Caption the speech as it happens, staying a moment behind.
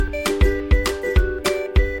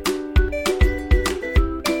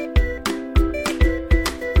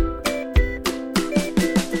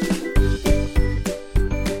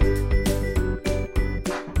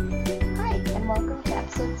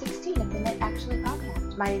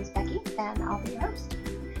My name is Becky, and I'll be your host.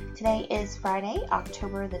 Today is Friday,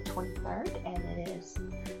 October the 23rd, and it is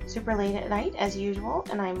super late at night, as usual,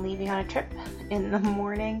 and I'm leaving on a trip in the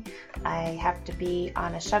morning. I have to be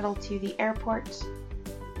on a shuttle to the airport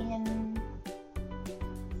in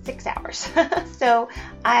 6 hours. So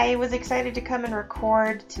I was excited to come and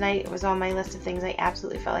record tonight. It was on my list of things I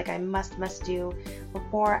absolutely felt like I must do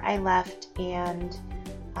before I left, and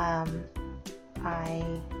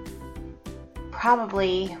I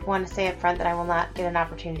probably want to say up front that I will not get an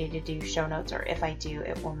opportunity to do show notes, or if I do,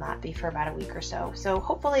 it will not be for about a week or so. So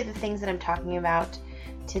hopefully the things that I'm talking about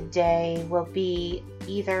today will be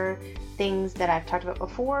either things that I've talked about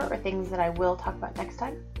before or things that I will talk about next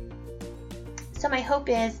time. So my hope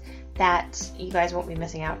is that you guys won't be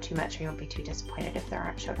missing out too much, or you won't be too disappointed if there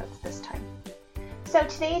aren't show notes this time. So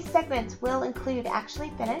today's segments will include actually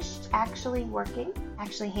finished, actually working,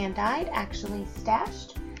 actually hand-dyed, actually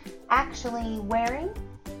stashed, actually wearing,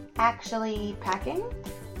 actually packing,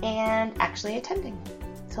 and actually attending.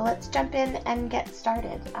 So let's jump in and get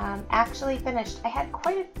started. Actually finished. I had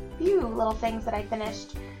quite a few little things that I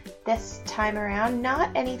finished this time around.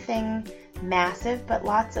 Not anything massive, but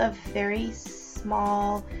lots of very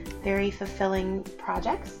small, very fulfilling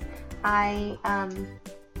projects. I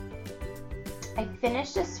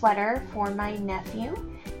finished a sweater for my nephew,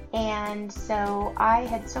 and so I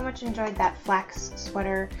had so much enjoyed that flax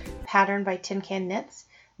sweater pattern by Tin Can Knits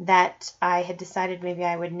that I had decided maybe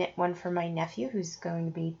I would knit one for my nephew, who's going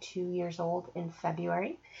to be 2 years old in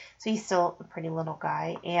February. So he's still a pretty little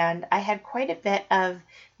guy, and I had quite a bit of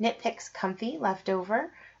Knit Picks Comfy left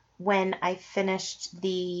over when I finished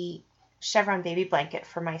the chevron baby blanket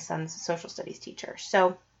for my son's social studies teacher.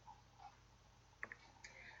 So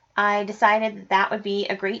I decided that would be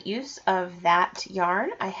a great use of that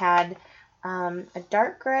yarn. I had a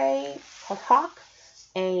dark gray called Hawk,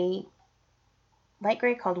 a light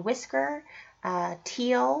gray called Whisker,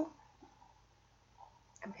 teal,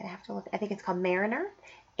 I'm going to have to look, I think it's called Mariner,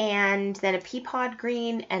 and then a pea pod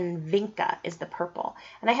green, and Vinca is the purple.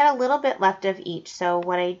 And I had a little bit left of each, so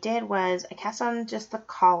what I did was I cast on just the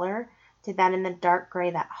collar, did that in the dark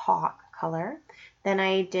gray, that Hawk color. Then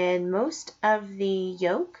I did most of the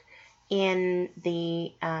yoke in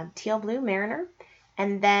the teal blue Mariner,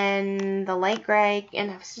 and then the light gray,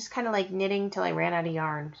 and I was just kind of like knitting till I ran out of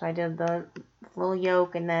yarn. So I did the little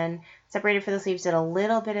yoke, and then separated for the sleeves, did a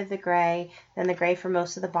little bit of the gray, then the gray for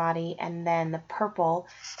most of the body, and then the purple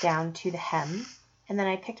down to the hem. And then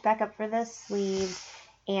I picked back up for the sleeves,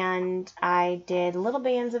 and I did little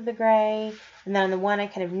bands of the gray, and then on the one I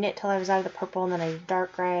kind of knit till I was out of the purple, and then I did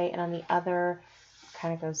dark gray, and on the other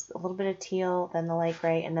kind of goes a little bit of teal, then the light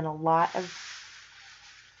gray, and then a lot of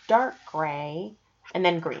dark gray, and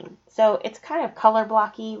then green. So it's kind of color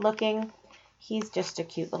blocky looking. He's just a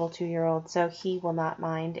cute little 2-year-old, so he will not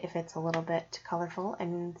mind if it's a little bit colorful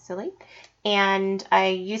and silly. And I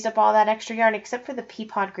used up all that extra yarn except for the pea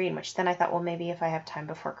pod green, which then I thought, well, maybe if I have time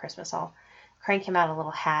before Christmas, I'll crank him out a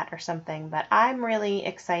little hat or something. But I'm really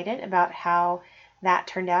excited about how that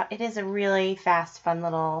turned out. It is a really fast, fun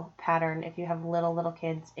little pattern if you have little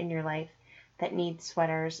kids in your life that need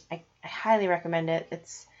sweaters. I highly recommend it.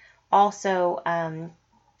 It's also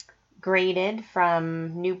graded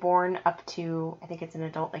from newborn up to, I think it's an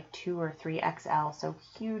adult, like 2 or 3XL, so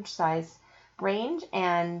huge size range,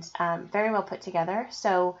 and very well put together.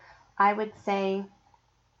 So I would say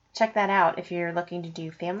check that out if you're looking to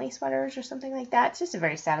do family sweaters or something like that. It's just a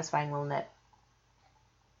very satisfying little knit.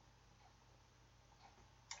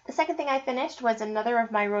 The second thing I finished was another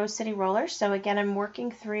of my Rose City rollers. So again, I'm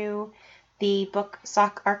working through the book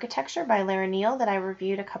Sock Architecture by Lara Neal that I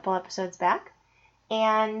reviewed a couple episodes back.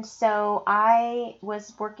 And so I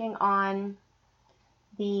was working on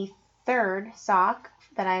the third sock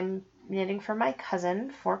that I'm knitting for my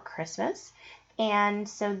cousin for Christmas. And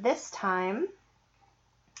so this time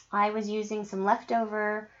I was using some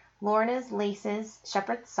leftover Lorna's Laces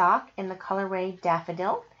Shepherd's Sock in the colorway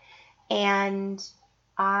Daffodil. And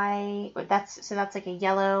that's like a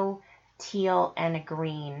yellow, teal, and a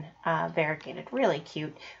green variegated. Really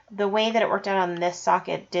cute. The way that it worked out on this sock,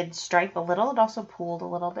 it did stripe a little. It also pooled a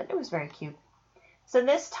little bit. It was very cute. So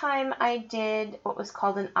this time I did what was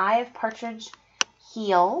called an Eye of Partridge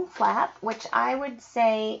heel flap, which I would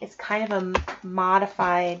say is kind of a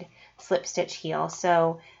modified slip stitch heel.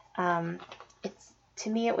 So to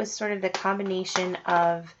me it was sort of the combination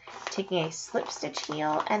of taking a slip stitch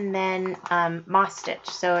heel and then moss stitch.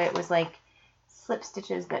 So it was like slip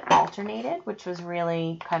stitches that alternated, which was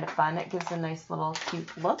really kind of fun. It gives a nice little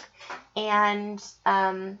cute look. And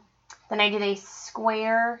then I did a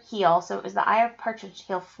square heel. So it was the Eye of Partridge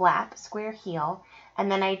heel flap, square heel.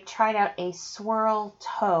 And then I tried out a swirl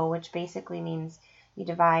toe, which basically means you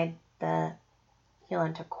divide the heel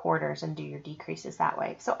into quarters and do your decreases that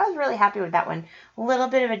way. So I was really happy with that one. A little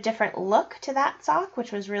bit of a different look to that sock,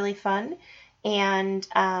 which was really fun. And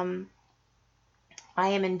I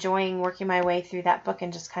am enjoying working my way through that book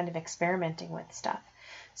and just kind of experimenting with stuff.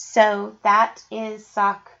 So that is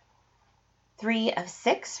sock 3 of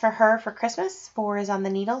 6 for her for Christmas. 4 is on the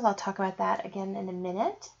needles. I'll talk about that again in a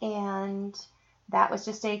minute. And that was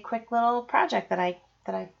just a quick little project that I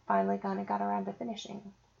finally kind of got around to finishing.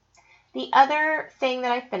 The other thing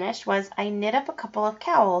that I finished was I knit up a couple of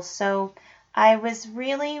cowls. So I was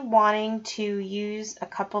really wanting to use a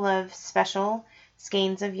couple of special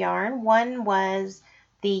skeins of yarn. One was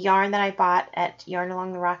the yarn that I bought at Yarn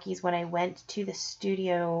Along the Rockies when I went to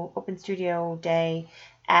the open studio day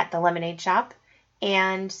at the Lemonade Shop.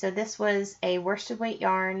 And so this was a worsted weight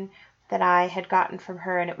yarn that I had gotten from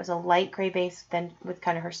her, and it was a light gray base then with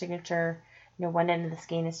kind of her signature. One end of the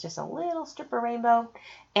skein is just a little strip of rainbow.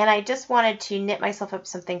 And I just wanted to knit myself up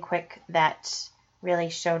something quick that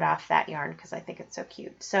really showed off that yarn because I think it's so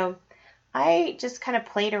cute. So I just kind of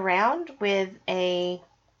played around with a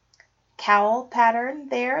cowl pattern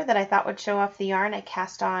there that I thought would show off the yarn. I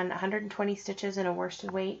cast on 120 stitches in a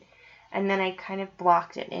worsted weight, and then I kind of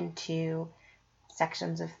blocked it into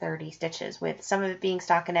sections of 30 stitches, with some of it being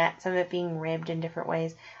stockinette, some of it being ribbed in different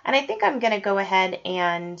ways. And I think I'm going to go ahead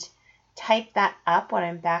and type that up when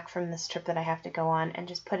I'm back from this trip that I have to go on and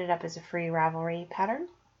just put it up as a free Ravelry pattern,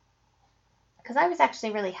 because I was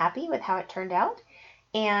actually really happy with how it turned out,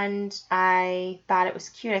 and I thought it was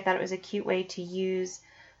cute. I thought it was a cute way to use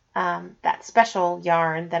that special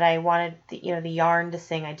yarn that I wanted the yarn to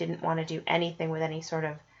sing. I didn't want to do anything with any sort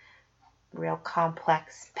of real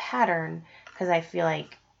complex pattern because I feel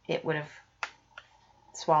like it would have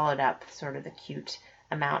swallowed up sort of the cute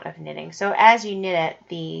amount of knitting. So as you knit it,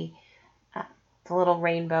 the little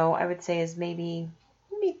rainbow, I would say, is maybe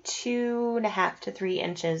 2.5 to 3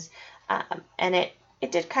 inches, and it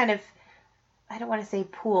did kind of, I don't want to say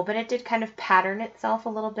pool, but it did kind of pattern itself a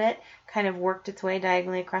little bit, kind of worked its way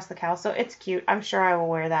diagonally across the cowl. So it's cute. I'm sure I will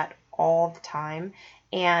wear that all the time.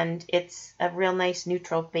 And it's a real nice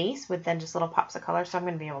neutral base with then just little pops of color. So I'm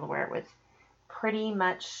going to be able to wear it with pretty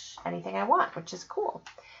much anything I want, which is cool.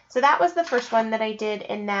 So that was the first one that I did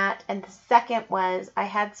in that. And the second was I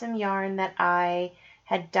had some yarn that I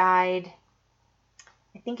had dyed.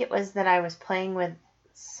 I think it was that I was playing with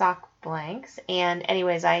sock blanks, and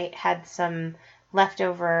anyways, I had some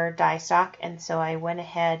leftover dye stock, and so I went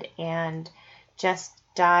ahead and just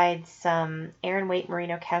dyed some Aran Weight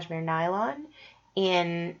Merino Cashmere Nylon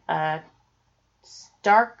in a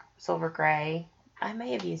dark silver gray. I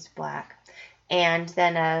may have used black, and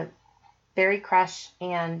then a Berry Crush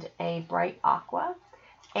and a bright aqua.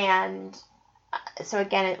 And so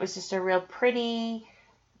again, it was just a real pretty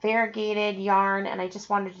variegated yarn, and I just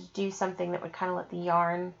wanted to do something that would kind of let the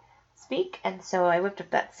yarn speak. And so I whipped up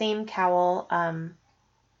that same cowl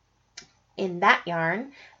in that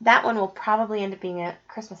yarn. That one will probably end up being a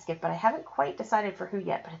Christmas gift, but I haven't quite decided for who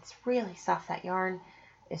yet. But it's really soft. That yarn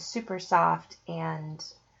is super soft and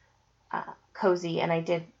cozy, and I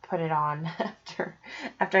did put it on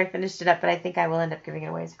after I finished it up, but I think I will end up giving it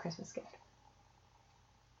away as a Christmas gift.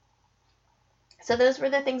 So those were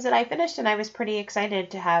the things that I finished, and I was pretty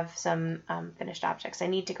excited to have some finished objects. I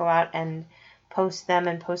need to go out and post them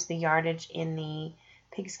and post the yardage in the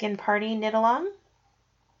Pigskin Party knit along,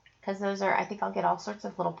 because those are, I think I'll get all sorts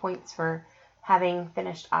of little points for having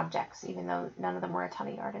finished objects, even though none of them were a ton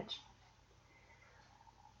of yardage.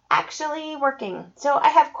 Actually working. So I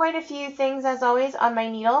have quite a few things, as always, on my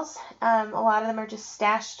needles. A lot of them are just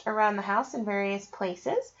stashed around the house in various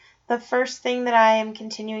places. The first thing that I am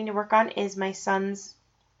continuing to work on is my son's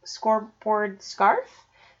scoreboard scarf.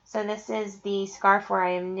 So this is the scarf where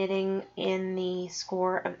I am knitting in the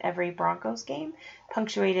score of every Broncos game,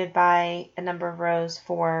 punctuated by a number of rows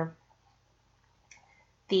for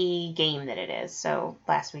the game that it is. So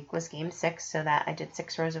last week was game 6, so that I did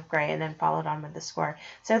 6 rows of gray and then followed on with the score.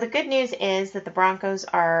 So the good news is that the Broncos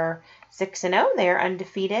are 6-0. They are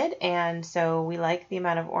undefeated, and so we like the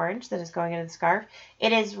amount of orange that is going into the scarf.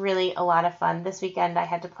 It is really a lot of fun. This weekend I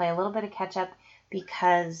had to play a little bit of catch up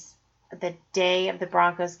because the day of the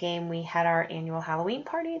Broncos game we had our annual Halloween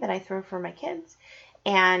party that I threw for my kids,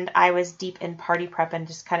 and I was deep in party prep and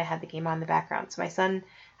just kind of had the game on in the background. So my son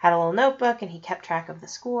had a little notebook and he kept track of the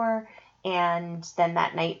score, and then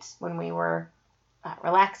that night when we were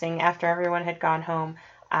relaxing after everyone had gone home,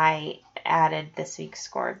 I added this week's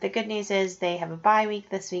score. The good news is they have a bye week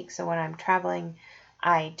this week, so when I'm traveling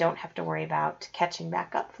I don't have to worry about catching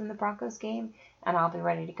back up from the Broncos game, and I'll be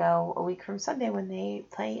ready to go a week from Sunday when they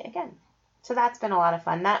play again. So that's been a lot of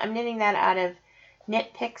fun. I'm knitting that out of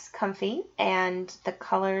Knit Picks Comfy, and the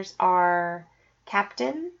colors are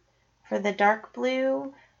Captain for the dark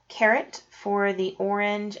blue, Carrot for the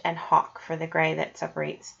orange, and Hawk for the gray that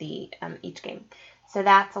separates the each game. So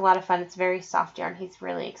that's a lot of fun. It's very soft yarn. He's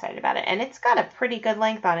really excited about it. And it's got a pretty good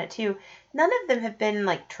length on it, too. None of them have been,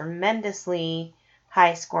 like, tremendously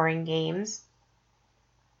high-scoring games.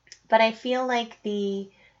 But I feel like the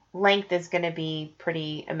length is going to be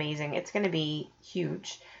pretty amazing. It's going to be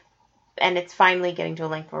huge. And it's finally getting to a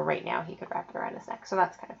length where right now he could wrap it around his neck. So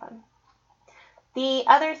that's kind of fun. The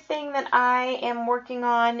other thing that I am working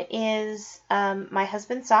on is my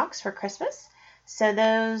husband's socks for Christmas. So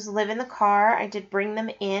those live in the car. I did bring them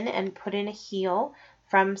in and put in a heel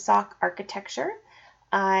from Sock Architecture.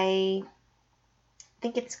 I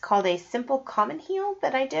think it's called a Simple Common Heel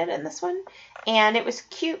that I did in this one. And it was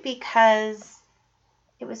cute because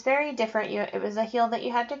it was very different. It was a heel that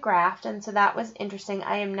you had to graft, and so that was interesting.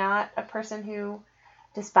 I am not a person who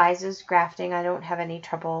despises grafting. I don't have any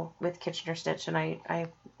trouble with Kitchener stitch, and I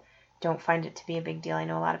don't find it to be a big deal. I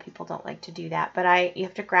know a lot of people don't like to do that, but you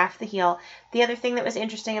have to graft the heel. The other thing that was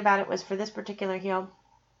interesting about it was for this particular heel,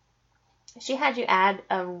 she had you add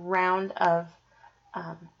a round of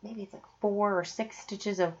maybe it's like 4 or 6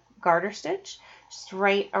 stitches of garter stitch just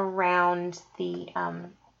right around the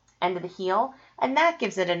end of the heel, and that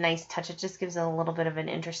gives it a nice touch. It just gives it a little bit of an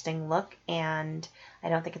interesting look, and I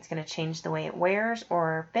don't think it's going to change the way it wears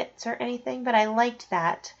or fits or anything, but I liked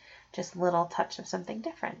that just little touch of something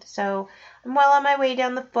different. So I'm well on my way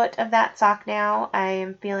down the foot of that sock now. I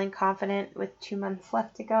am feeling confident with 2 months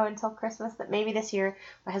left to go until Christmas that maybe this year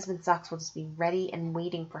my husband's socks will just be ready and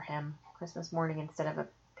waiting for him Christmas morning instead of a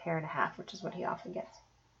pair and a half, which is what he often gets.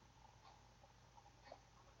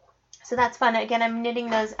 So that's fun. Again, I'm knitting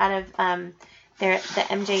those out of the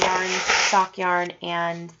MJ yarn, sock yarn,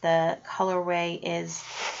 and the colorway is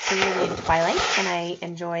Cerulean Twilight, and I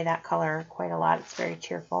enjoy that color quite a lot. It's very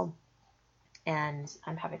cheerful, and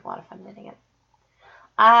I'm having a lot of fun knitting it.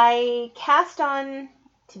 I cast on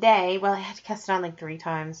today, well, I had to cast it on like 3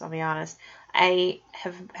 times, I'll be honest. I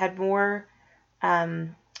have had more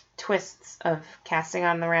twists of casting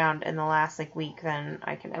on the round in the last like week than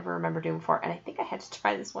I can ever remember doing before, and I think I had to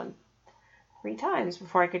try this one 3 times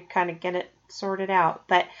before I could kind of get it sorted out.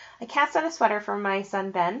 But I cast on a sweater for my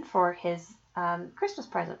son Ben for his Christmas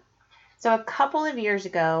present. So a couple of years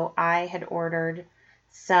ago, I had ordered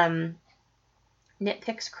some Knit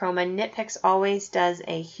Picks Chroma. Knit Picks always does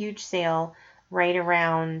a huge sale right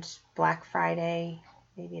around Black Friday.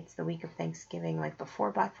 Maybe it's the week of Thanksgiving, like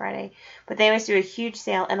before Black Friday. But they always do a huge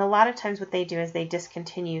sale, and a lot of times what they do is they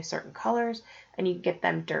discontinue certain colors, and you get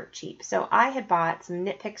them dirt cheap. So I had bought some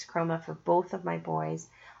Knit Picks Chroma for both of my boys.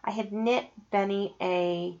 I had knit Benny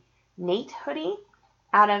a Nate hoodie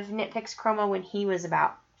out of Knit Picks Chroma when he was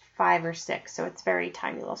about 5 or 6, so it's a very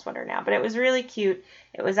tiny little sweater now. But it was really cute.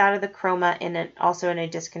 It was out of the Chroma and also in a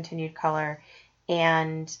discontinued color,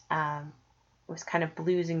 and it was kind of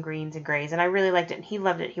blues and greens and grays, and I really liked it, and he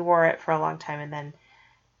loved it. He wore it for a long time and then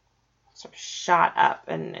sort of shot up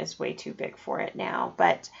and is way too big for it now.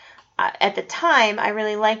 But at the time, I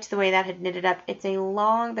really liked the way that had knitted up. The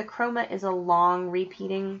Chroma is a long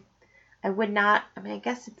repeating. I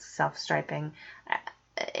guess it's self-striping.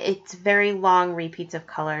 It's very long repeats of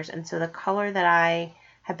colors, and so the color that I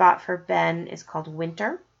had bought for Ben is called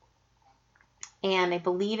Winter, and I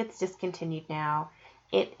believe it's discontinued now.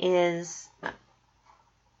 It is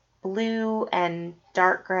blue and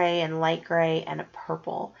dark gray and light gray and a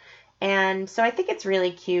purple. And so I think it's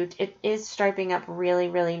really cute. It is striping up really,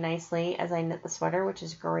 really nicely as I knit the sweater, which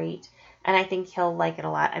is great. And I think he'll like it a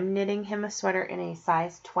lot. I'm knitting him a sweater in a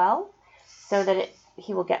size 12 so that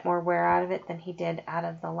he will get more wear out of it than he did out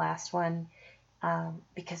of the last one,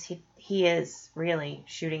 because he is really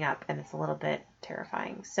shooting up and it's a little bit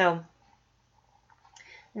terrifying. So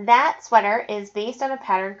that sweater is based on a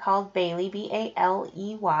pattern called Bailey,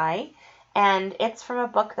 Baley, and it's from a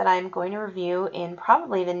book that I'm going to review in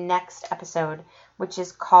probably the next episode, which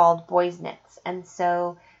is called Boys Knits. And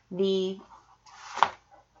so the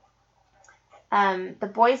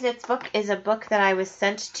Boys Knits book is a book that I was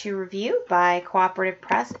sent to review by Cooperative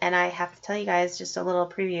Press, and I have to tell you guys just a little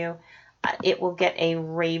preview. It will get a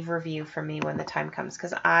rave review from me when the time comes,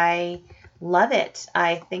 because I love it.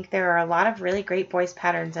 I think there are a lot of really great boys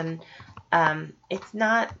patterns, and it's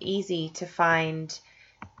not easy to find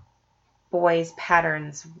boys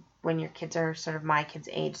patterns when your kids are sort of my kids'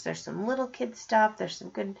 age. There's some little kid stuff, there's some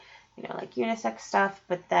good, like unisex stuff,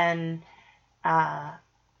 but then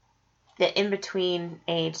the in-between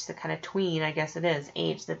age, the kind of tween, I guess it is,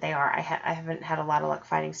 age that they are. I haven't had a lot of luck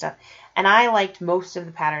finding stuff. And I liked most of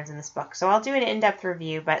the patterns in this book. So I'll do an in-depth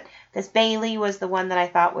review, but this Bailey was the one that I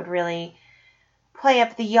thought would really play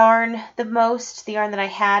up the yarn the most, the yarn that I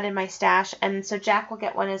had in my stash. And so Jack will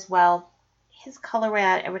get one as well. His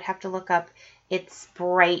colorway, I would have to look up. It's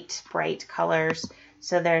bright, bright colors.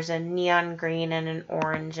 So there's a neon green and an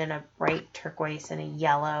orange and a bright turquoise and a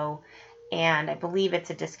yellow. And I believe it's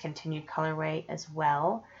a discontinued colorway as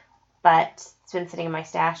well. But it's been sitting in my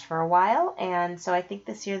stash for a while. And so I think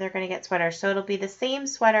this year they're going to get sweaters. So it'll be the same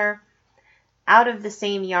sweater out of the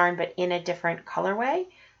same yarn, but in a different colorway.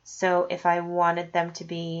 So if I wanted them to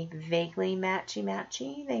be vaguely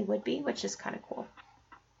matchy-matchy, they would be, which is kind of cool.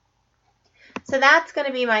 So that's going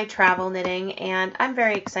to be my travel knitting, and I'm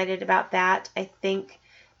very excited about that. I think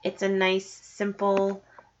it's a nice, simple,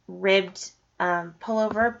 ribbed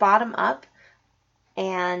pullover, bottom up,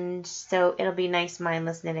 and so it'll be nice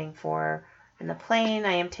mindless knitting for in the plane.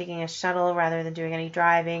 I am taking a shuttle rather than doing any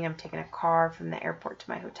driving. I'm taking a car from the airport to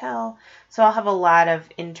my hotel, so I'll have a lot of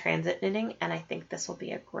in-transit knitting, and I think this will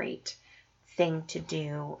be a great thing to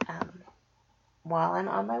do while I'm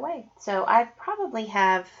on my way. So I probably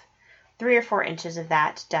have 3 or 4 inches of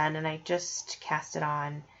that done, and I just cast it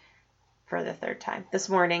on for the 3rd time this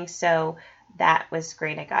morning, so that was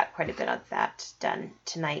great. I got quite a bit of that done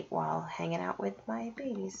tonight while hanging out with my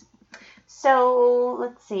babies. So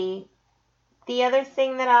let's see. The other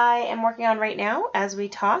thing that I am working on right now as we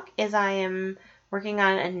talk is I am working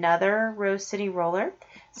on another Rose City roller.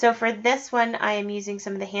 So for this one, I am using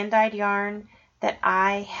some of the hand-dyed yarn that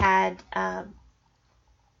I had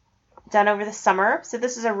done over the summer. So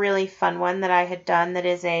this is a really fun one that I had done that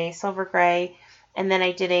is a silver gray, and then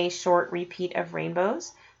I did a short repeat of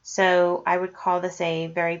rainbows. So I would call this a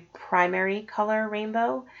very primary color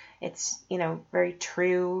rainbow. It's, very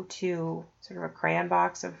true to sort of a crayon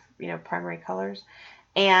box of, primary colors.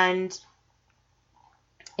 And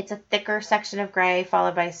it's a thicker section of gray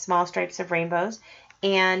followed by small stripes of rainbows.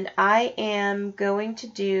 And I am going to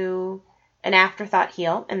do an afterthought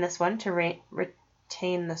heel in this one to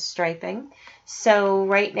retain the striping. So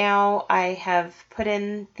right now I have put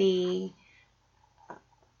in the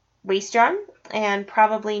waist yarn and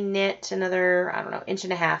probably knit another, 1.5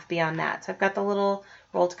 inches beyond that. So I've got the little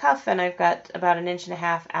rolled cuff and I've got about 1.5 inches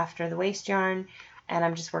after the waist yarn, and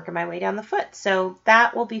I'm just working my way down the foot. So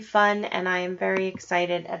that will be fun, and I am very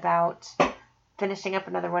excited about finishing up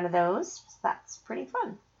another one of those. So that's pretty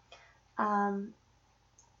fun.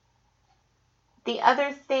 The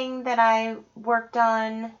other thing that I worked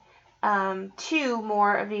on, 2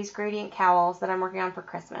 more of these gradient cowls that I'm working on for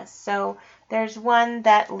Christmas. So there's one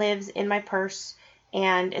that lives in my purse,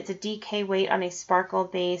 and it's a DK weight on a sparkle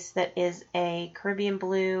base that is a Caribbean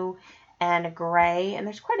blue and a gray, and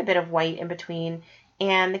there's quite a bit of white in between.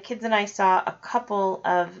 And the kids and I saw a couple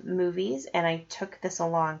of movies, and I took this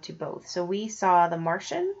along to both. So we saw The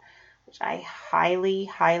Martian, which I highly,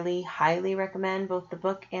 highly, highly recommend, both the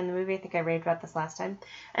book and the movie. I think I raved about this last time.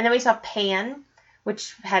 And then we saw Pan,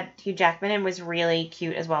 which had Hugh Jackman and was really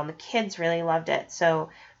cute as well. And the kids really loved it. So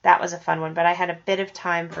that was a fun one. But I had a bit of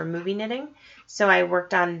time for movie knitting, so I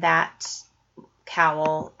worked on that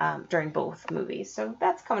cowl during both movies. So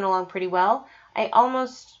that's coming along pretty well. I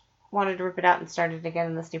almost wanted to rip it out and start it again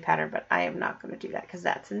in this new pattern, but I am not going to do that because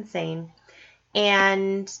that's insane.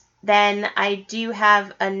 And then I do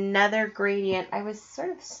have another gradient. I was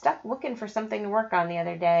sort of stuck looking for something to work on the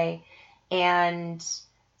other day, and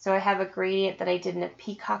so I have a gradient that I did in a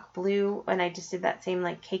peacock blue, and I just did that same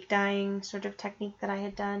like cake dyeing sort of technique that I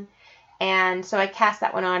had done. And so I cast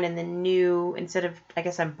that one on in the new, instead of, I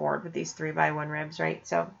guess I'm bored with these 3x1 ribs, right?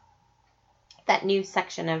 So that new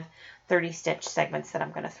section of 30 stitch segments that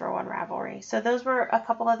I'm going to throw on Ravelry. So those were a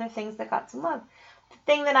couple other things that got some love. The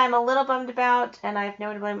thing that I'm a little bummed about, and I have no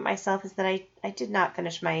one to blame myself, is that I did not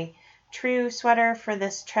finish my true sweater for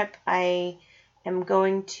this trip. I am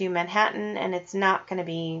going to Manhattan, and it's not going to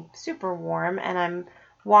be super warm, and I'm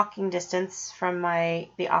walking distance from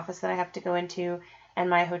the office that I have to go into and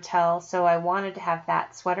my hotel, so I wanted to have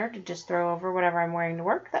that sweater to just throw over whatever I'm wearing to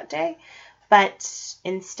work that day. But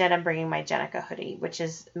instead I'm bringing my Jenica hoodie, which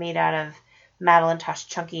is made out of Madeline Tosh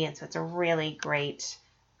Chunky, and so it's a really great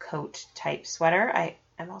coat type sweater. I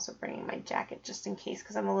am also bringing my jacket just in case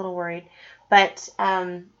because I'm a little worried. But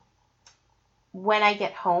when I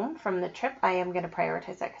get home from the trip, I am going to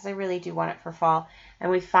prioritize that because I really do want it for fall. And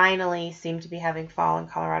we finally seem to be having fall in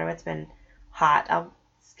Colorado. It's been hot. I'll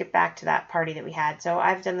skip back to that party that we had. So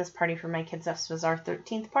I've done this party for my kids. This was our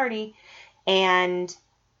 13th party, and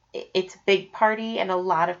it's a big party and a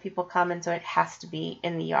lot of people come, and so it has to be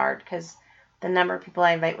in the yard because the number of people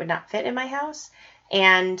I invite would not fit in my house.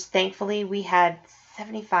 And thankfully, we had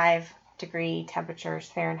 75-degree temperatures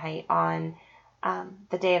Fahrenheit on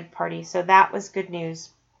the day of the party. So that was good news.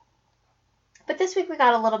 But this week we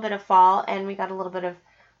got a little bit of fall and we got a little bit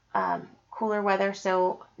of cooler weather.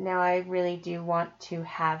 So now I really do want to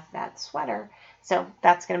have that sweater. So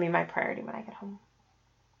that's going to be my priority when I get home.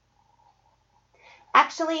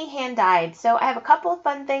 Actually hand-dyed. So I have a couple of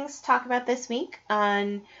fun things to talk about this week.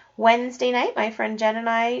 On Wednesday night, my friend Jen and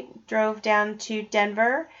I drove down to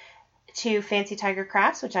Denver to Fancy Tiger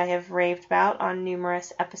Crafts, which I have raved about on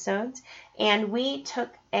numerous episodes, and we took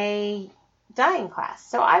a dyeing class.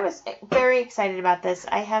 So I was very excited about this.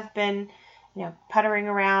 I have been, puttering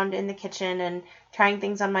around in the kitchen and trying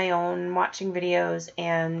things on my own, watching videos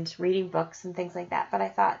and reading books and things like that. But I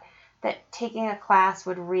thought that taking a class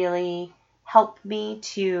would really help me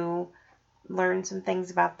to learn some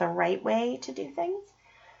things about the right way to do things.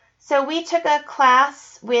 So we took a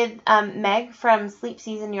class with Meg from Sleep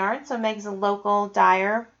Season Yarn. So Meg's a local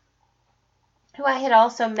dyer who I had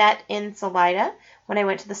also met in Salida when I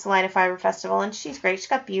went to the Salida Fiber Festival, and she's great. She's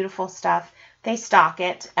got beautiful stuff. They stock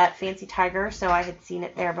it at Fancy Tiger, so I had seen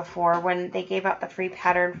it there before. When they gave out the free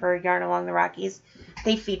pattern for Yarn Along the Rockies,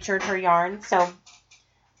 they featured her yarn. So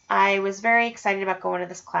I was very excited about going to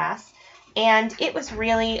this class. And it was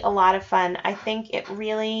really a lot of fun. I think it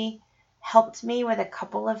really helped me with a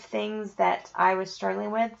couple of things that I was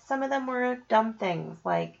struggling with. Some of them were dumb things,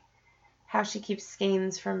 like how she keeps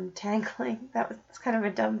skeins from tangling. That was kind of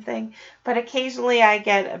a dumb thing. But occasionally I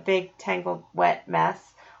get a big tangled wet mess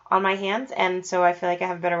on my hands, and so I feel like I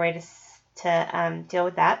have a better way to deal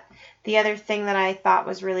with that. The other thing that I thought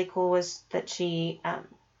was really cool was that she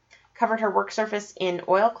covered her work surface in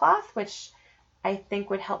oilcloth, which I think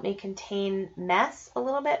would help me contain mess a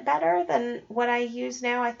little bit better than what I use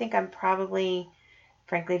now. I think I'm probably,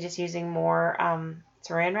 frankly, just using more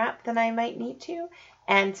saran wrap than I might need to.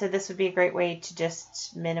 And so this would be a great way to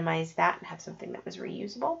just minimize that and have something that was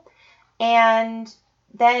reusable. And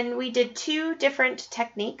then we did 2 different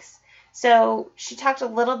techniques. So she talked a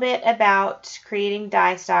little bit about creating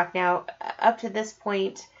dye stock. Now, up to this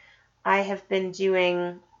point, I have been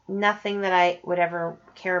doing nothing that I would ever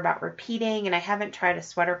care about repeating, and I haven't tried a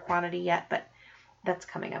sweater quantity yet, but that's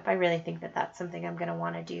coming up. I really think that that's something I'm going to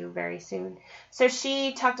want to do very soon. So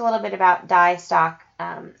she talked a little bit about dye stock,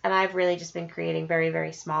 and I've really just been creating very,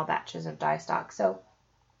 very small batches of dye stock. So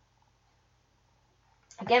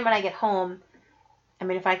again, when I get home, I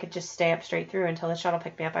mean, if I could just stay up straight through until the shuttle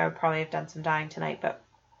picked me up, I would probably have done some dyeing tonight, but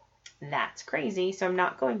that's crazy, so I'm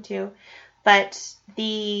not going to. But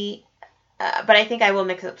I think I will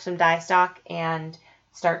mix up some dye stock and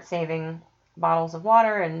start saving bottles of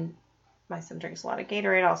water. And my son drinks a lot of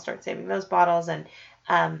Gatorade. I'll start saving those bottles and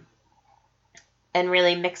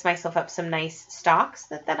really mix myself up some nice stocks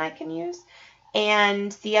that then I can use.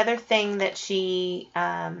 And the other thing that she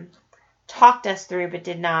talked us through but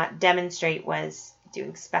did not demonstrate was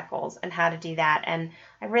doing speckles and how to do that. And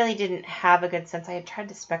I really didn't have a good sense. I had tried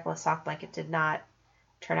to speckle a sock blanket, did not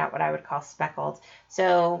turn out what I would call speckled.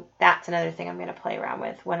 So that's another thing I'm going to play around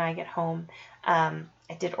with when I get home. I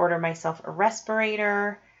did order myself a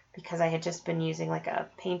respirator because I had just been using like a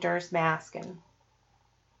painter's mask, and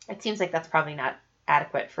it seems like that's probably not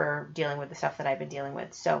adequate for dealing with the stuff that I've been dealing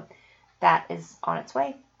with. So that is on its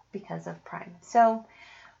way because of Prime. So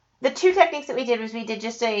the 2 techniques that we did was we did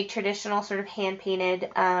just a traditional sort of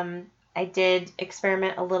hand-painted. I did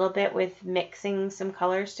experiment a little bit with mixing some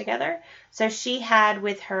colors together. So she had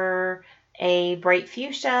with her a bright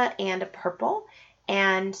fuchsia and a purple.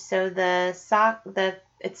 And so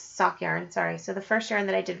it's sock yarn, sorry. So the first yarn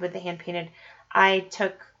that I did with the hand painted, I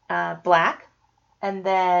took black, and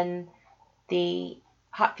then the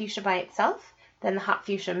hot fuchsia by itself, then the hot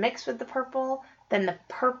fuchsia mixed with the purple, then the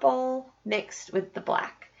purple mixed with the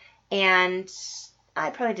black. And I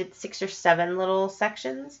probably did 6 or 7 little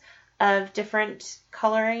sections of different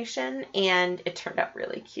coloration, and it turned out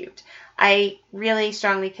really cute. I really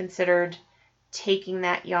strongly considered taking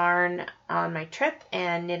that yarn on my trip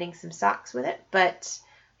and knitting some socks with it, but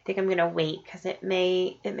I think I'm going to wait because it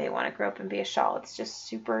may want to grow up and be a shawl. It's just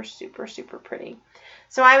super, super, super pretty.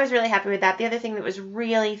 So I was really happy with that. The other thing that was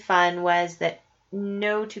really fun was that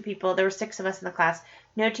no 2 people, there were 6 of us in the class,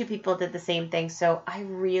 no 2 people did the same thing. So I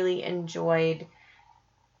really enjoyed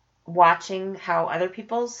watching how other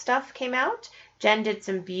people's stuff came out. Jen did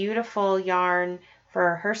some beautiful yarn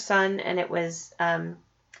for her son, and it was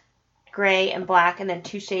gray and black, and then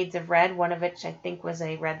 2 shades of red, one of which I think was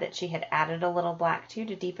a red that she had added a little black to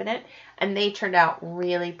deepen it, and they turned out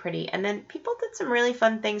really pretty. And then people did some really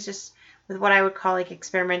fun things just with what I would call like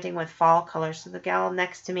experimenting with fall colors. So the gal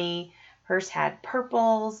next to me, Hers had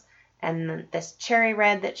purples and this cherry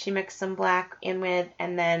red that she mixed some black in with.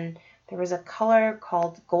 And then there was a color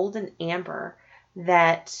called golden amber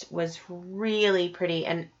that was really pretty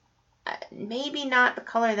and maybe not the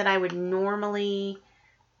color that I would normally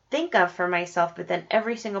think of for myself, but then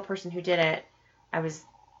every single person who did it, I was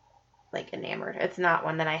like enamored. It's not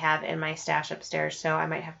one that I have in my stash upstairs, so I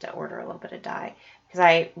might have to order a little bit of dye because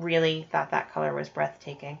I really thought that color was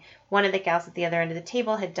breathtaking. One of the gals at the other end of the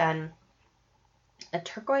table had done a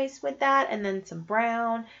turquoise with that, and then some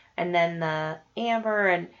brown, and then the amber,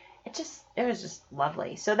 and it was just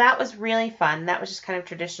lovely. So that was really fun. That was just kind of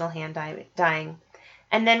traditional hand dyeing.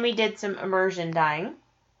 And then we did some immersion dyeing.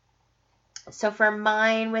 So for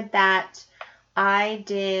mine with that, I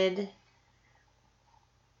did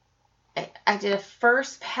a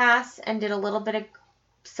first pass and did a little bit of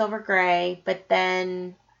silver gray, but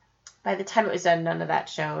then by the time it was done, none of that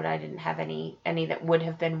showed. I didn't have any that would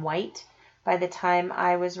have been white by the time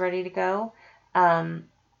I was ready to go.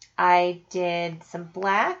 I did some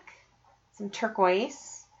black, some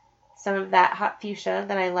turquoise, some of that hot fuchsia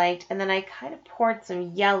that I liked, and then I kind of poured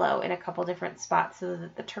some yellow in a couple different spots so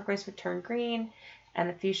that the turquoise would turn green and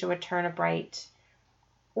the fuchsia would turn a bright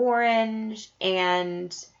orange.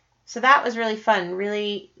 And so that was really fun,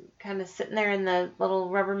 really kind of sitting there in the little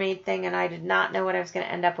Rubbermaid thing, and I did not know what I was going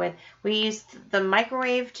to end up with. We used the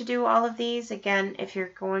microwave to do all of these. Again, if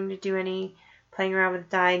you're going to do any playing around with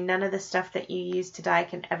dye, none of the stuff that you use to dye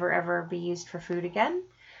can ever be used for food again.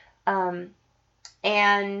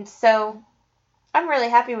 And so I'm really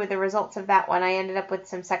happy with the results of that one. I ended up with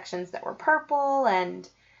some sections that were purple and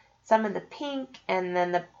some of the pink, and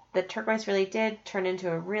then the turquoise really did turn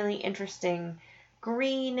into a really interesting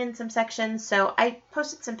green in some sections. So I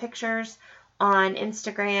posted some pictures on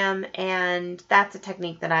Instagram, and that's a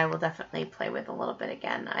technique that I will definitely play with a little bit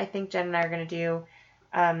again. I think Jen and I are going to do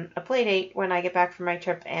a play date when I get back from my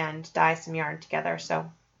trip and dye some yarn together.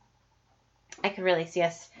 So I could really see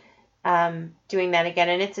us doing that again.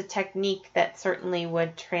 And it's a technique that certainly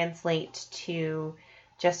would translate to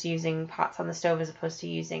just using pots on the stove as opposed to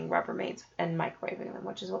using Rubbermaids and microwaving them,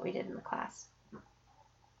 which is what we did in the class.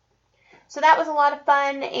 So that was a lot of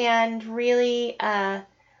fun and really a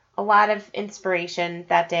lot of inspiration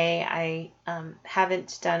that day. I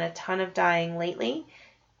haven't done a ton of dyeing lately,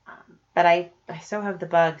 but I so have the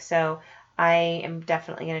bug, so I am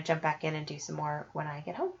definitely going to jump back in and do some more when I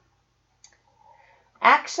get home.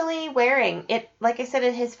 Actually wearing it, like I said,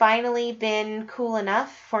 it has finally been cool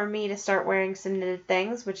enough for me to start wearing some knitted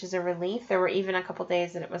things, which is a relief. There were even a couple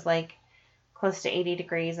days that it was like close to 80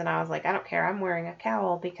 degrees, and I was like, I don't care, I'm wearing a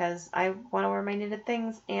cowl because I want to wear my knitted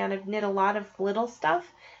things. And I've knit a lot of little stuff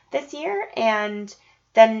this year, and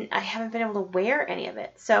then I haven't been able to wear any of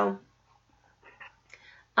it. So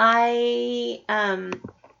I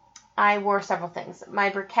wore several things. My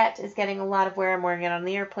briquette is getting a lot of wear. I'm wearing it on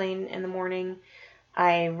the airplane in the morning.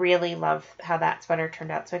 I really love how that sweater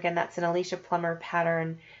turned out. So again, that's an Alicia Plummer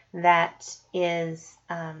pattern that is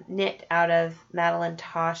knit out of Madeline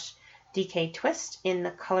Tosh DK Twist in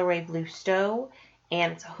the colorway Blue Stowe,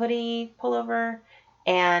 and it's a hoodie pullover,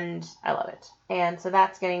 and I love it. And so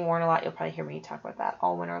that's getting worn a lot. You'll probably hear me talk about that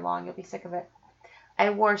all winter long. You'll be sick of it. I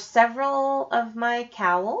wore several of my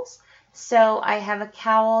cowls. So I have a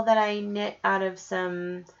cowl that I knit out of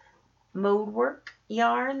some Mode Work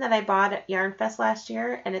yarn that I bought at Yarn Fest last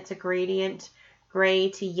year, and it's a gradient gray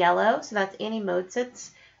to yellow. So that's Annie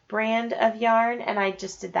Modesitt's brand of yarn, and I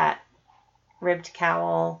just did that ribbed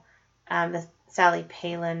cowl. The Sally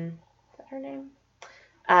Palin, is that her name?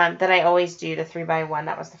 That I always do, the 3x1.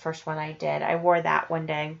 That was the first one I did. I wore that one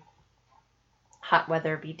day. Hot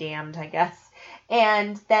weather be damned, I guess.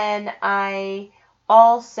 And then I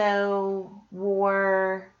also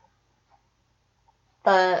wore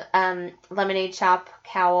the Lemonade Shop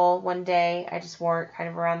cowl one day. I just wore it kind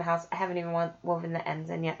of around the house. I haven't even woven the ends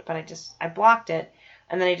in yet, but I blocked it,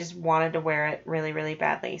 and then I just wanted to wear it really, really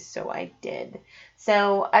badly, so I did.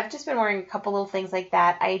 So I've just been wearing a couple little things like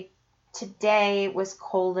that. Today was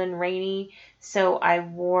cold and rainy, so I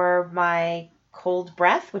wore my Cold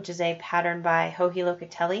Breath, which is a pattern by Joji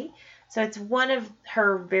Locatelli. So it's one of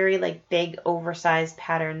her very big oversized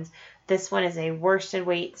patterns. This one is a worsted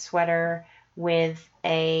weight sweater with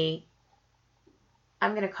I'm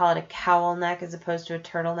going to call it a cowl neck as opposed to a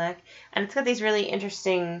turtleneck. And it's got these really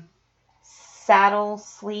interesting saddle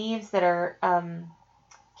sleeves that are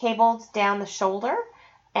cabled down the shoulder.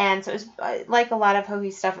 And so it was like a lot of Joji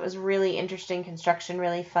stuff. It was really interesting construction,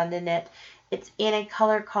 really fun to knit. It's in a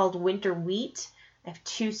color called Winter Wheat. I have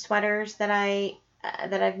two sweaters that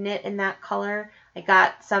I've knit in that color. I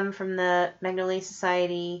got some from the Magnolia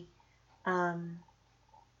Society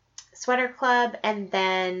Sweater Club, and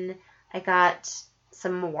then I got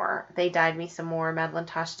some more. They dyed me some more. Madeline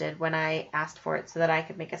Tosh did when I asked for it so that I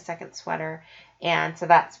could make a second sweater. And so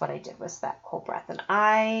that's what I did, was that Cold Breath. And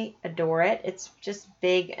I adore it. It's just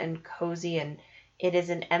big and cozy, and it is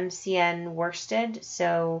an MCN worsted,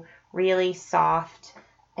 so really soft.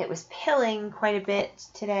 It was pilling quite a bit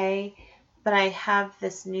today, but I have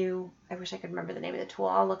this new, I wish I could remember the name of the tool.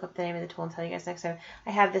 I'll look up the name of the tool and tell you guys next time. I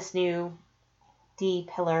have this new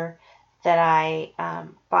D-pillar that I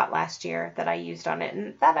bought last year that I used on it,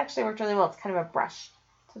 and that actually worked really well. It's kind of a brush,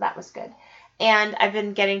 so that was good. And I've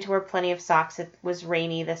been getting to wear plenty of socks. It was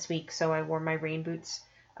rainy this week, so I wore my rain boots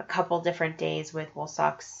a couple different days with wool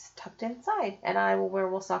socks tucked inside, and I will wear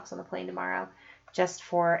wool socks on the plane tomorrow just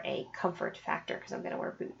for a comfort factor because I'm going to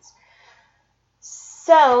wear boots.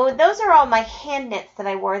 So those are all my hand knits that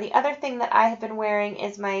I wore. The other thing that I have been wearing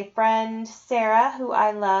is my friend Sarah, who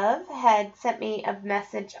I love, had sent me a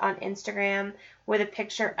message on Instagram with a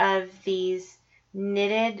picture of these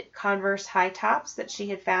knitted Converse high tops that she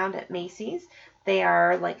had found at Macy's. They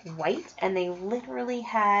are like white, and they literally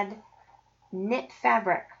had knit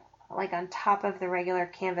fabric like on top of the regular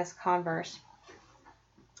canvas Converse.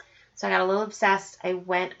 So I got a little obsessed. I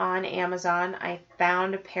went on Amazon. I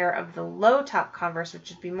found a pair of the low top Converse, which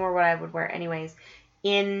would be more what I would wear anyways,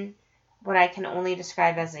 in what I can only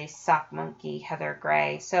describe as a sock monkey heather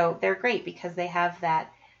gray. So they're great because they have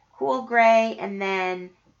that cool gray, and then,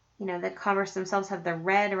 you know, the Converse themselves have the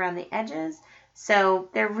red around the edges. So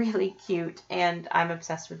they're really cute, and I'm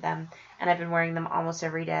obsessed with them, and I've been wearing them almost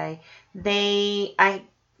every day. They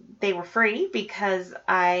were free because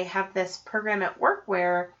I have this program at work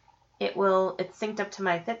where it's synced up to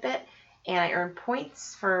my Fitbit, and I earn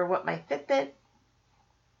points for what my Fitbit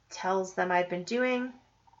tells them I've been doing.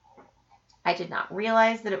 I did not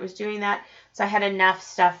realize that it was doing that, so I had enough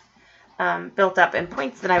stuff built up in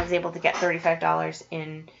points that I was able to get $35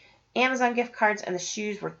 in Amazon gift cards, and the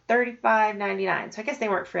shoes were $35.99. So I guess they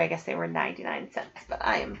weren't free. I guess they were 99 cents, but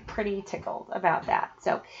I am pretty tickled about that.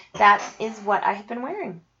 So that is what I have been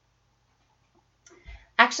wearing.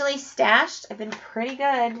 Actually stashed. I've been pretty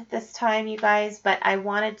good this time, you guys, but I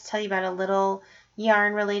wanted to tell you about a little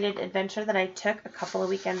yarn-related adventure that I took a couple of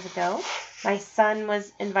weekends ago. My son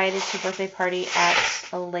was invited to a birthday party at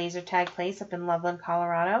a laser tag place up in Loveland,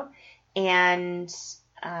 Colorado, and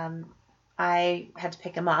I had to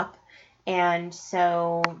pick him up, and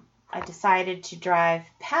so I decided to drive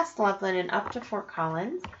past Loveland and up to Fort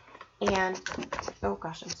Collins, and, oh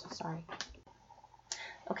gosh, I'm so sorry.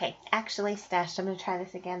 Okay, actually stashed. I'm going to try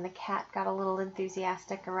this again. The cat got a little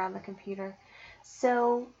enthusiastic around the computer.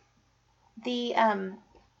 So the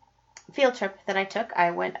field trip that I took,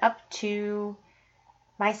 I went up to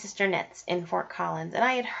My Sister Knits in Fort Collins, and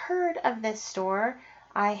I had heard of this store.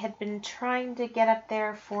 I had been trying to get up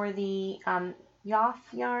there for the Yoff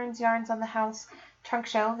Yarns on the House trunk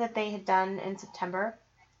show that they had done in September,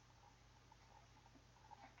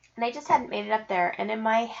 and I just hadn't made it up there. And in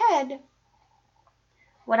my head,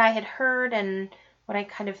 what I had heard and what I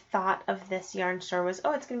kind of thought of this yarn store was,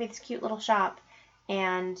 oh, it's going to be this cute little shop,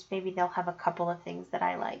 and maybe they'll have a couple of things that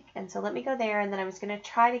I like. And so let me go there, and then I was going to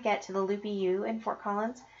try to get to the Loopy U in Fort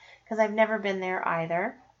Collins, because I've never been there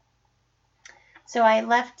either. So I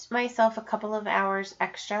left myself a couple of hours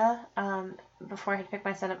extra before I had to pick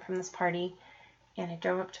my son up from this party, and I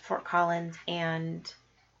drove up to Fort Collins, and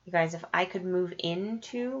you guys, if I could move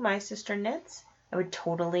into My Sister Knits, I would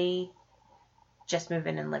totally just move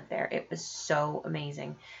in and live there. It was so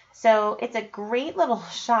amazing. So it's a great little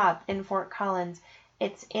shop in Fort Collins.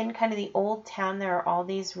 It's in kind of the old town. There are all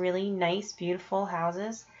these really nice, beautiful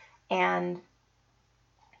houses, and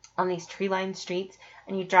on these tree-lined streets,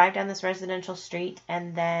 and you drive down this residential street,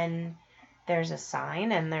 and then there's a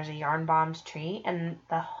sign, and there's a yarn bombed tree, and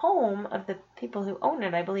the home of the people who own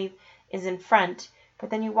it, I believe, is in front. But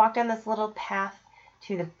then you walk down this little path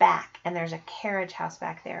to the back, and there's a carriage house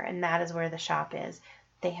back there, and that is where the shop is.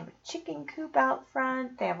 They have a chicken coop out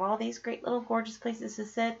front. They have all these great little gorgeous places to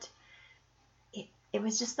sit. It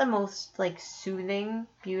was just the most like soothing,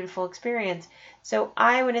 beautiful experience. So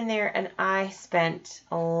I went in there and I spent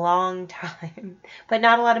a long time, but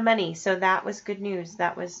not a lot of money. So that was good news.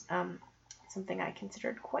 That was something I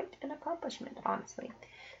considered quite an accomplishment, honestly.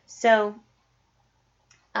 So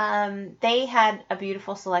they had a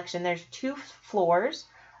beautiful selection. There's 2 floors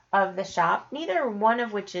of the shop, neither one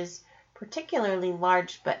of which is particularly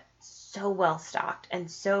large, but so well stocked and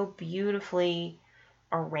so beautifully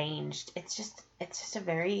arranged. It's just a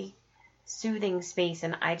very soothing space,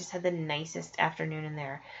 and I just had the nicest afternoon in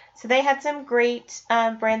there. So they had some great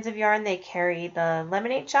brands of yarn. They carry the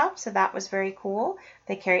Lemonade Shop, so that was very cool.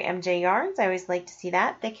 They carry MJ Yarns. I always like to see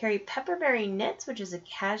that. They carry Pepperberry Knits, which is a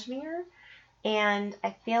cashmere, and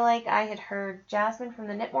I feel like I had heard Jasmine from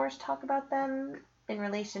the Knitmores talk about them in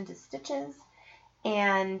relation to stitches,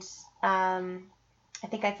 and I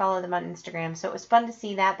think I follow them on Instagram, so it was fun to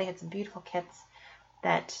see that. They had some beautiful kits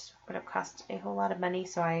that would have cost a whole lot of money,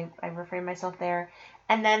 so I refrained myself there.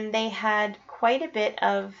 And then they had quite a bit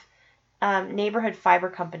of Neighborhood Fiber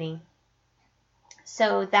Company.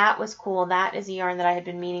 So that was cool. That is a yarn that I had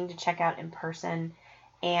been meaning to check out in person,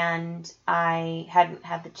 and I hadn't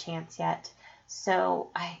had the chance yet. So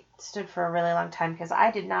I stood for a really long time because I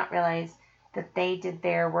did not realize that they did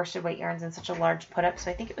their worsted weight yarns in such a large put-up. So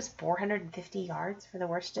I think it was 450 yards for the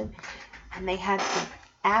worsted. And they had some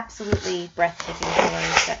absolutely breathtaking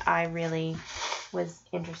colors that I really was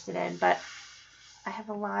interested in. But I have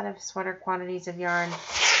a lot of sweater quantities of yarn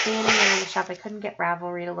standing there in the shop. I couldn't get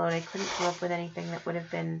Ravelry to load. I couldn't come up with anything that would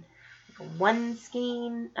have been like a one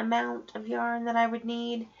skein amount of yarn that I would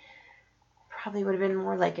need. Probably would have been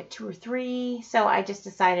more like a 2 or 3. So I just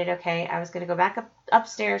decided, okay, I was going to go back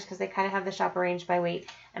upstairs because they kind of have the shop arranged by weight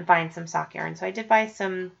and find some sock yarn. So I did buy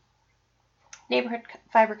some Neighborhood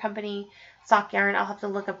Fiber Company sock yarn. I'll have to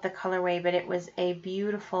look up the colorway, but it was a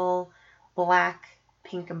beautiful black,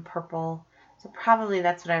 pink, and purple. So probably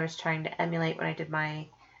that's what I was trying to emulate when I did my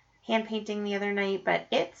hand painting the other night. But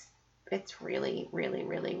it's really, really,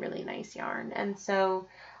 really, really nice yarn. And so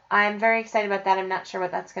I'm very excited about that. I'm not sure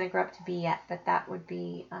what that's going to grow up to be yet, but that would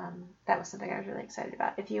be, that was something I was really excited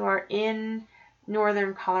about. If you are in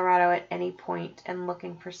northern Colorado at any point and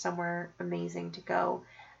looking for somewhere amazing to go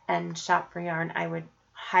and shop for yarn, I would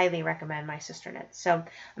highly recommend My Sister Knits. So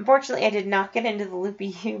unfortunately, I did not get into the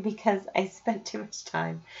Loopy U because I spent too much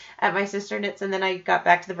time at My Sister Knits, and then I got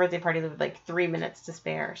back to the birthday party with like 3 minutes to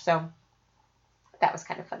spare. So that was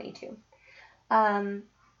kind of funny too.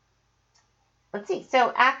 Let's see.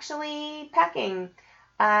 So actually packing.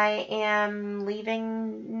 I am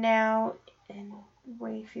leaving now in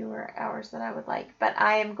way fewer hours than I would like. But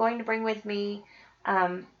I am going to bring with me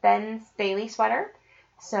Ben's Bailey sweater.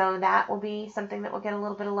 So that will be something that will get a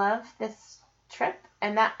little bit of love this trip.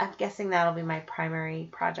 And that, I'm guessing that'll be my primary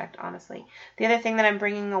project, honestly. The other thing that I'm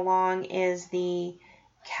bringing along is the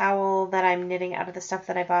cowl that I'm knitting out of the stuff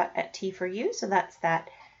that I bought at T4U. So that's that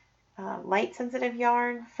light sensitive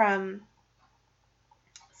yarn from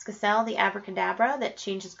Skacel, the Abracadabra, that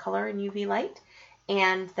changes color in UV light.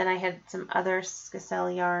 And then I had some other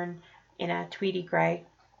Skacel yarn in a Tweedy gray.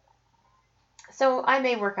 So I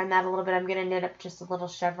may work on that a little bit. I'm going to knit up just a little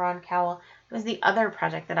chevron cowl. It was the other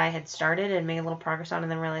project that I had started and made a little progress on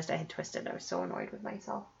and then realized I had twisted. I was so annoyed with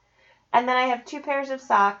myself. And then I have 2 pairs of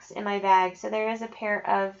socks in my bag. So there is a pair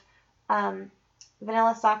of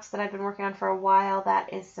vanilla socks that I've been working on for a while.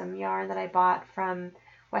 That is some yarn that I bought from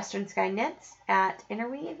Western Sky Knits at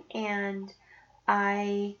Interweave, and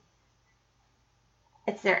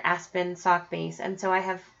it's their Aspen sock base, and so I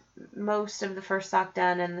have most of the first sock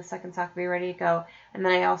done and the second sock will be ready to go. And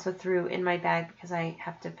then I also threw in my bag, because I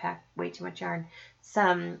have to pack way too much yarn,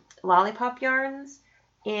 some lollipop yarns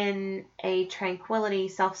in a Tranquility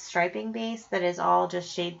self-striping base that is all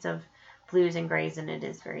just shades of blues and grays, and it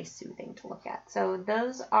is very soothing to look at. So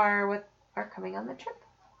those are what are coming on the trip.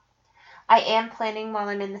 I am planning while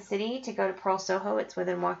I'm in the city to go to Pearl Soho. It's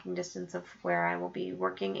within walking distance of where I will be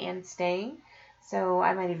working and staying. So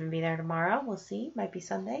I might even be there tomorrow. We'll see. Might be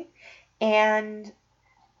Sunday. And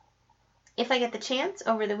if I get the chance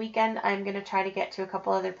over the weekend, I'm going to try to get to a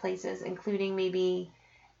couple other places, including maybe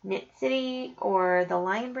Knit City or the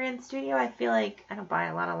Lion Brand studio. I feel like I don't buy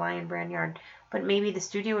a lot of Lion Brand yarn, but maybe the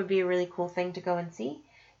studio would be a really cool thing to go and see.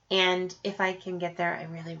 And if I can get there, I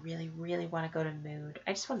really, really, really want to go to Mood.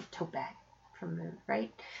 I just want a tote bag from Mood,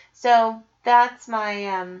 right? So that's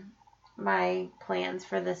my my plans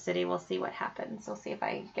for the city. We'll see what happens. We'll see if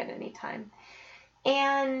I get any time.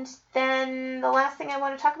 And then the last thing I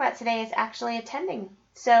want to talk about today is actually attending.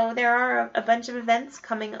 So there are a bunch of events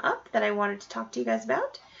coming up that I wanted to talk to you guys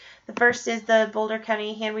about. The first is the Boulder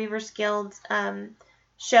County Handweavers Guild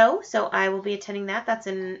show. So I will be attending that. That's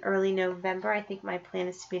in early November. I think my plan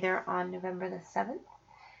is to be there on November the 7th.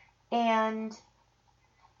 And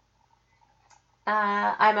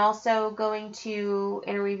I'm also going to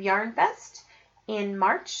Interweave Yarn Fest in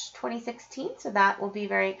March 2016. So that will be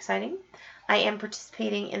very exciting. I am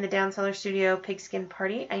participating in the Downseller Studio Pigskin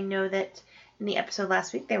Party. I know that in the episode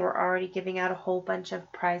last week, they were already giving out a whole bunch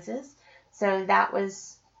of prizes. So that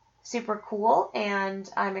was super cool, and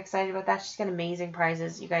I'm excited about that. She's got amazing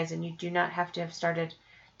prizes, you guys, and you do not have to have started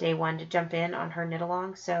day one to jump in on her knit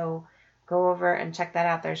along. So go over and check that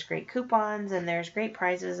out. There's great coupons and there's great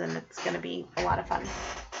prizes, and it's going to be a lot of fun.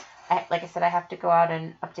 Like I said, I have to go out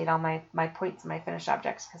and update all my points and my finished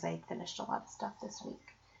objects because I finished a lot of stuff this week.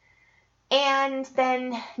 And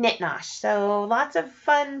then Knit Nosh. So lots of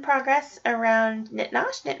fun progress around Knit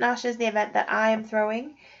Nosh. Knit Nosh is the event that I am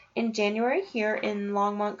throwing in January here in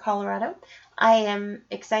Longmont, Colorado. I am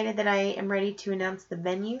excited that I am ready to announce the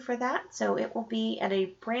venue for that. So it will be at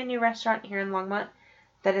a brand new restaurant here in Longmont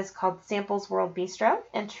that is called Samples World Bistro.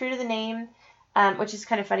 And true to the name, which is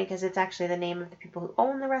kind of funny because it's actually the name of the people who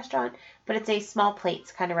own the restaurant, but it's a small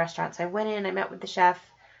plates kind of restaurant. So I went in, I met with the chef.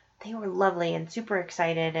 They were lovely and super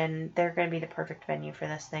excited, and they're going to be the perfect venue for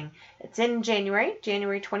this thing. It's in January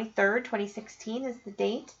 23rd, 2016 is the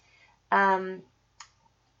date.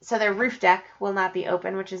 So their roof deck will not be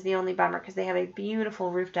open, which is the only bummer because they have a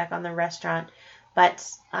beautiful roof deck on the restaurant. But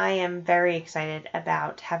I am very excited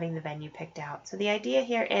about having the venue picked out. So the idea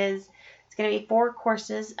here is it's going to be 4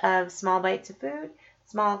 courses of small bites of food,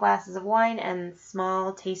 small glasses of wine, and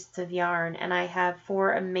small tastes of yarn. And I have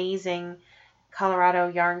 4 amazing Colorado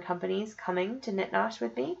yarn companies coming to Knit Nosh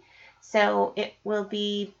with me. So it will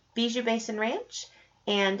be Bijou Basin Ranch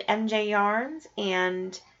and MJ Yarns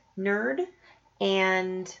and Nerd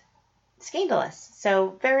and Scandalous.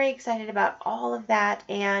 So very excited about all of that,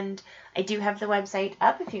 and I do have the website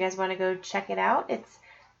up if you guys want to go check it out. It's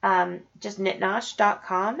just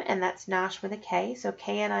knitnosh.com, and that's Nosh with a K, so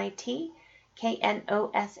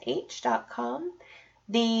KNITKNOSH.com.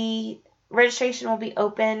 The registration will be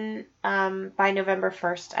open by November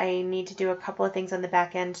 1st. I need to do a couple of things on the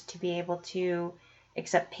back end to be able to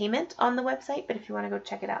accept payment on the website, but if you want to go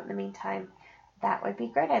check it out in the meantime, that would be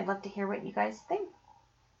great. I'd love to hear what you guys think.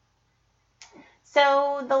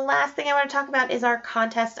 So the last thing I want to talk about is our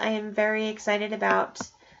contest. I am very excited about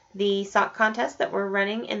the sock contest that we're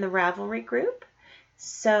running in the Ravelry group.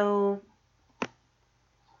 So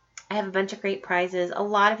I have a bunch of great prizes. A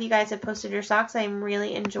lot of you guys have posted your socks. I'm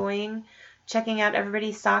really enjoying checking out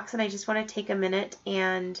everybody's socks, and I just want to take a minute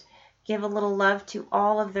and give a little love to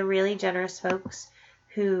all of the really generous folks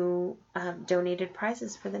who donated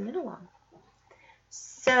prizes for the knit-along.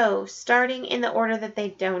 So, starting in the order that they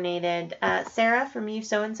donated, Sarah from You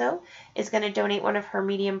So and So is going to donate one of her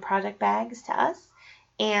medium project bags to us,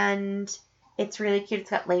 and it's really cute.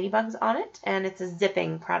 It's got ladybugs on it, and it's a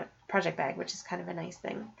zipping project bag, which is kind of a nice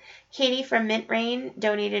thing. Katie from Mint Rain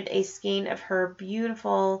donated a skein of her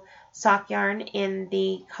beautiful sock yarn in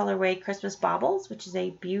the colorway Christmas Baubles, which is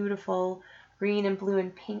a beautiful green and blue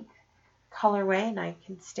and pink colorway, and I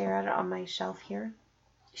can stare at it on my shelf here.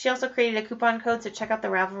 She also created a coupon code, so check out the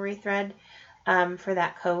Ravelry thread for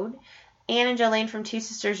that code. Anne and Jolene from Two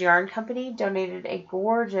Sisters Yarn Company donated a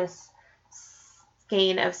gorgeous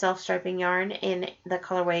skein of self-striping yarn in the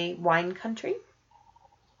colorway Wine Country.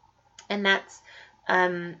 And that's,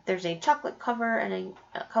 there's a chocolate cover and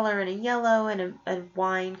a color and a yellow and a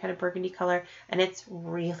wine kind of burgundy color, and it's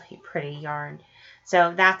really pretty yarn.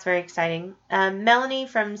 So that's very exciting. Melanie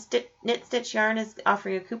from Knit Stitch Yarn is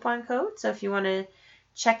offering a coupon code, so if you want to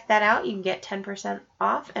check that out, you can get 10%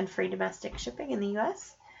 off and free domestic shipping in the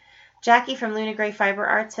U.S. Jackie from Luna Gray Fiber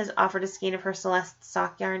Arts has offered a skein of her Celeste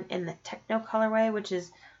sock yarn in the Techno colorway, which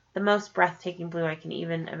is the most breathtaking blue I can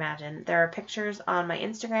even imagine. There are pictures on my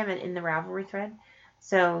Instagram and in the Ravelry thread,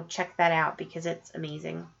 so check that out because it's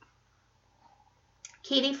amazing.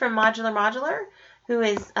 Katie from Modular, who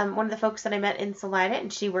is one of the folks that I met in Salida,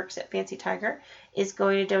 and she works at Fancy Tiger, is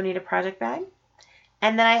going to donate a project bag.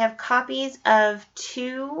 And then I have copies of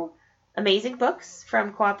 2 amazing books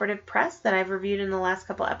from Cooperative Press that I've reviewed in the last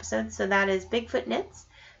couple episodes. So that is Bigfoot Knits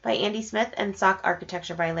by Andy Smith and Sock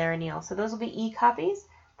Architecture by Lara Neal. So those will be e-copies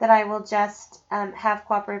that I will just have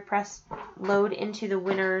Cooperative Press load into the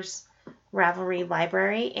winner's Ravelry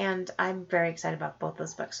library. And I'm very excited about both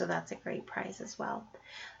those books, so that's a great prize as well.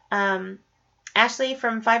 Ashley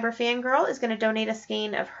from Fiber Fangirl is going to donate a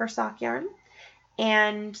skein of her sock yarn.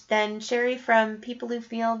 And then Sherry from Peepaloo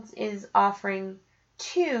Fields is offering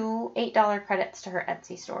 2 $8 credits to her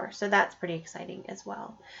Etsy store. So that's pretty exciting as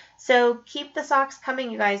well. So keep the socks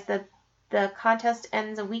coming, you guys. The contest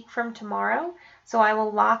ends a week from tomorrow. So I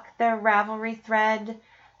will lock the Ravelry thread.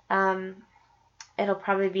 It'll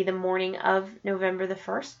probably be the morning of November the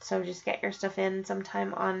 1st. So just get your stuff in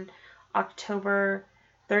sometime on October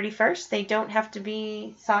 31st. They don't have to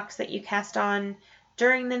be socks that you cast on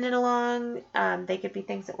during the knit-along. They could be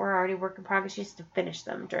things that were already work in progress. You have to finish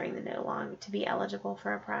them during the knit-along to be eligible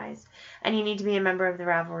for a prize. And you need to be a member of the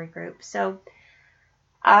Ravelry group. So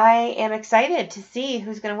I am excited to see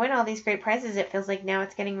who's going to win all these great prizes. It feels like now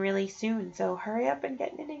it's getting really soon. So hurry up and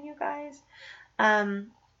get knitting, you guys.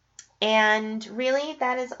 And really,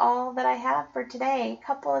 that is all that I have for today. A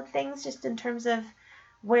couple of things just in terms of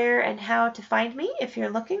where and how to find me if you're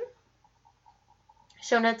looking.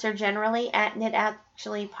 Show notes are generally at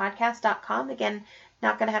knitactuallypodcast.com. Again,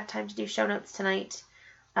 not going to have time to do show notes tonight,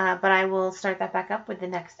 but I will start that back up with the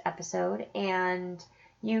next episode. And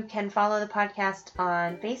you can follow the podcast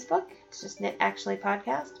on Facebook. It's just Knit Actually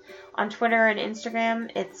Podcast. On Twitter and Instagram,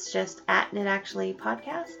 it's just at Knit Actually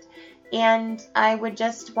Podcast. And I would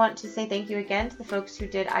just want to say thank you again to the folks who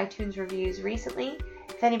did iTunes reviews recently.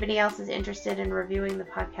 If anybody else is interested in reviewing the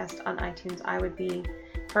podcast on iTunes, I would be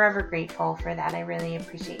forever grateful for that. I really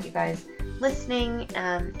appreciate you guys listening,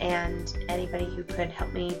 and anybody who could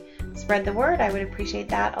help me spread the word, I would appreciate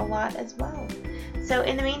that a lot as well. So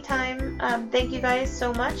in the meantime, thank you guys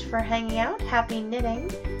so much for hanging out. Happy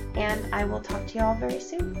knitting, and I will talk to you all very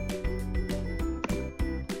soon.